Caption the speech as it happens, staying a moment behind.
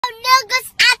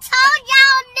niggas. I told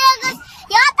y'all niggas.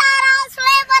 Y'all thought I was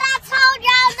playing, but I told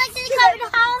y'all niggas he coming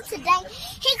home today.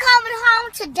 He coming home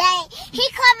today. He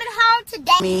coming home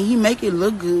today. I mean, he make it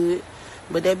look good,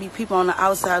 but there be people on the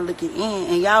outside looking in,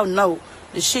 and y'all know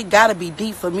the shit gotta be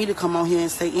deep for me to come on here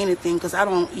and say anything, because I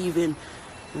don't even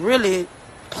really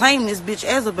claim this bitch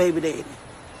as a baby daddy.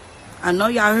 I know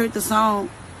y'all heard the song.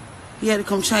 He had to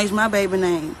come change my baby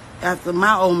name after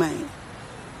my old man.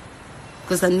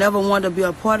 Because I never wanted to be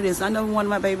a part of this. I never wanted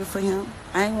my baby for him.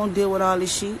 I ain't gonna deal with all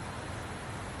this shit.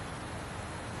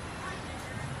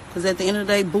 Because at the end of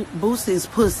the day, boosie is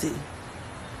pussy.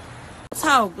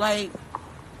 Talk, like,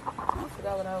 I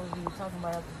forgot what I was even talking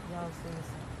about after y'all said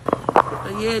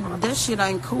something. But yeah, that shit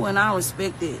ain't cool, and I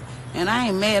respect it. And I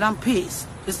ain't mad, I'm pissed.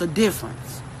 It's a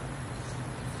difference.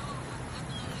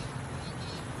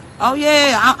 Oh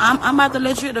yeah, I'm about to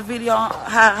let you hear the video on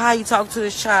how he talk to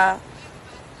his child.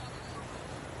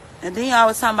 And then y'all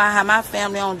was talking about how my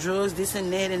family on drugs, this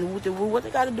and that, and what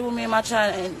they got to do with me and my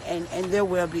child and their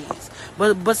well-being.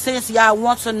 But since y'all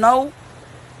want to know,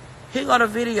 here go the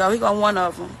video. He got one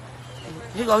of them.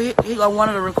 He got one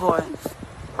of the recordings.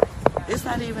 It's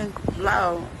not even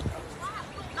loud.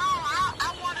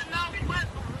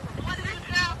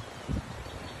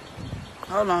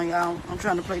 Hold on, y'all. I'm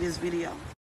trying to play this video.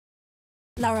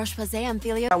 La Roche-Posay,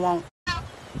 Amphelia. I won't.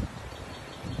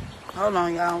 Hold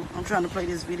on, y'all. I'm trying to play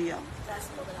this video.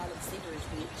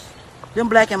 Them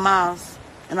Black and Miles,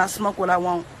 and I smoke what I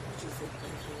want.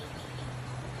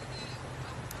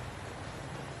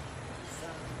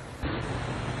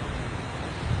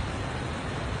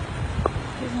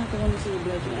 He's not the one to see the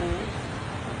black and ass.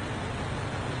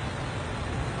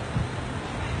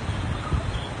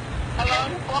 Hello,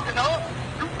 you fucking up?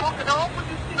 You fucking up? What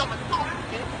you see on my phone?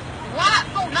 What?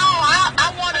 No,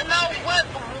 I want to know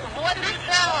what is this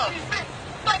up?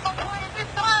 Like I'm playing this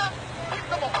time. He's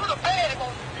gonna put a bag on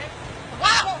you, bitch.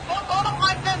 Why? I'm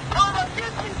like that son of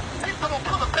this. He's gonna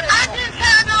put a bag on you. I didn't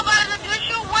tell nobody to dish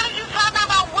you. What did you talk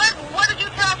about? What did you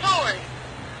tell Tori?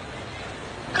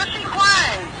 Cause she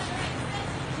crying.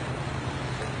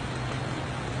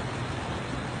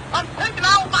 I'm taking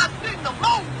out my shit in the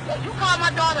moon. You call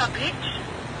my daughter a bitch?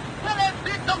 Tell that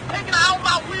bitch I'm taking out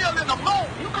my wheel in the moon.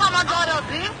 You call my daughter a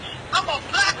bitch? I'm gonna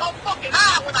black her fucking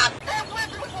eye when I...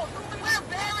 We're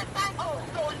very thankful.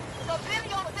 So the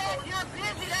video says you're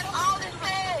busy. That's all it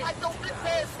says. I don't think it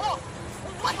says fuck.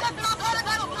 What does my brother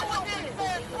got to do with this? It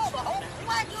says fuck.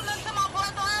 Why ain't you listen to my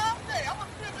brother? I'm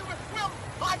gonna send you a swim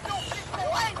like don't bitch say.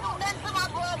 Why ain't you listen to my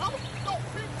brother? Don't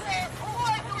bitch say. Why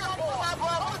ain't you listen to my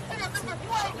brother? I'm serious.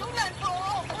 You ain't do nothing to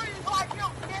him. Please like him,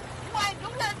 bitch. You ain't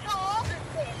do nothing to him.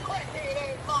 Crackhead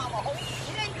ass mama.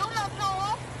 You ain't do nothing to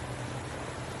him.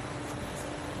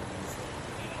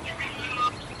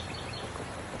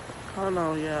 Hold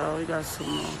on, y'all. We got some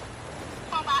more.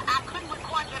 I couldn't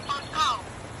record your first call.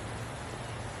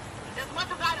 As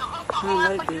much as I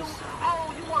I like this.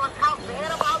 oh, you want to talk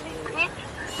bad about me, bitch?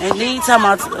 And then you talking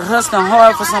about hustling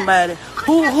hard for somebody.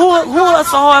 Who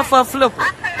hustle hard for a flipper?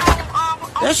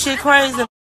 That shit crazy.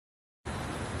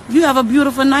 You have a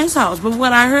beautiful, nice house, but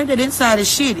what I heard that inside is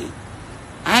shitty.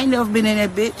 I ain't never been in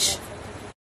that bitch.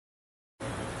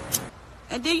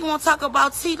 And then you want to talk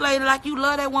about T lady like you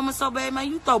love that woman so bad, man.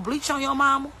 You throw bleach on your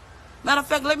mama. Matter of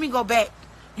fact, let me go back.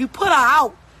 You put her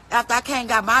out after I came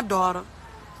got my daughter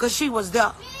because she was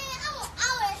there.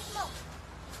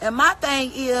 And my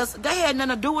thing is, they had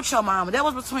nothing to do with your mama. That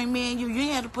was between me and you. You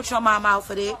ain't had to put your mama out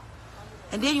for that.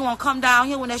 And then you want to come down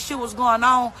here when that shit was going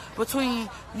on between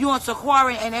you and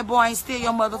Taquari and that boy ain't steal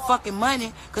your motherfucking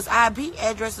money because IP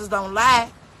addresses don't lie.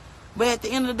 But at the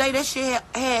end of the day, that shit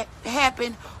had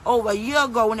happened over a year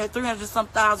ago when that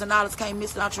 $300-some-thousand came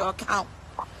missing out your account.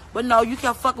 But no, you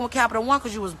kept fucking with Capital One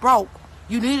because you was broke.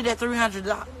 You needed that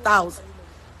 $300,000.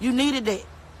 You needed that.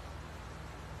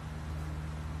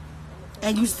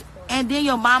 And then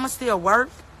your mama still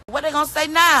worked. What they gonna say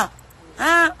now?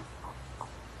 Huh?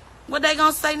 What they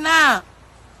gonna say now?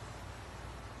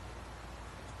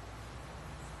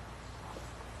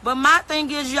 But my thing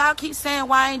is, y'all keep saying,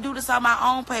 why I ain't do this on my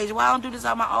own page? Why I don't do this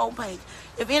on my own page?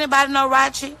 If anybody know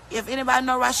Rachi, if anybody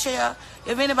know Rachelle,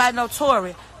 if anybody know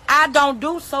Tori, I don't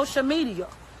do social media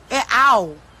at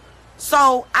all.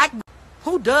 So,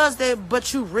 who does that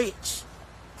but you rich?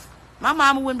 My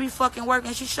mama wouldn't be fucking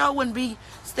working. She sure wouldn't be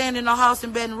staying in her house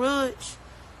in Baton Rouge.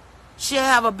 She'll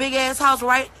have a big-ass house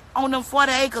right on them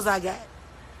 40 acres I got.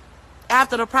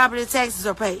 After the property taxes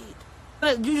are paid.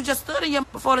 You just stood in here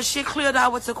before the shit cleared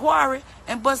out with Taquari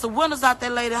and bust the windows out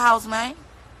that lady house, man.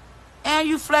 And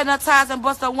you flattened her tires and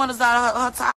bust the windows out of her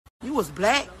tires. You was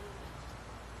black.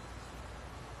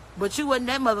 But you wasn't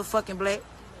that motherfucking black.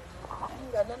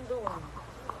 ain't got nothing to do with me.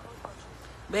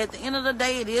 But at the end of the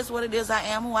day, it is what it is. I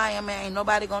am who I am, and ain't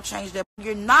nobody gonna change that.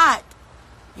 You're not.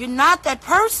 You're not that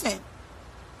person.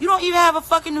 You don't even have a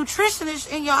fucking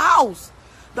nutritionist in your house.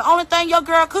 The only thing your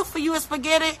girl cook for you is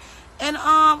spaghetti, and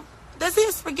that's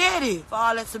it, spaghetti. For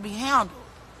all that to be handled.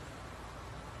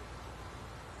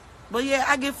 But yeah,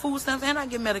 I get food stamps and I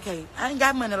get Medicaid. I ain't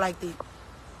got money like that.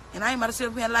 And I ain't about to sit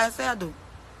up here and lie and say I do.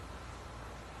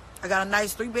 I got a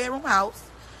nice 3-bedroom house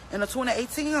and a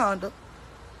 2018 Honda.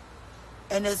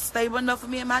 And it's stable enough for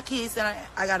me and my kids. And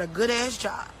I got a good-ass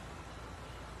job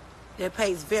that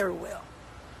pays very well.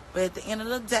 But at the end of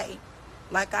the day,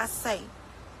 like I say,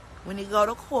 when you go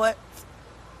to court,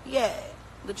 yeah,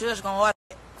 the judge gonna order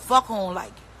it. Fuck who don't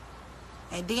like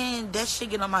it. And then that shit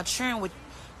get on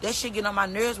my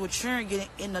nerves with children getting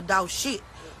in the dog shit.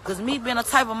 Cause me being the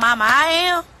type of mama I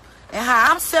am and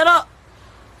how I'm set up,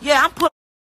 yeah,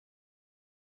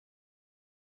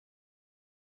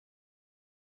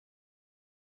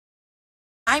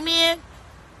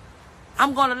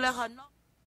 I'm gonna let her know.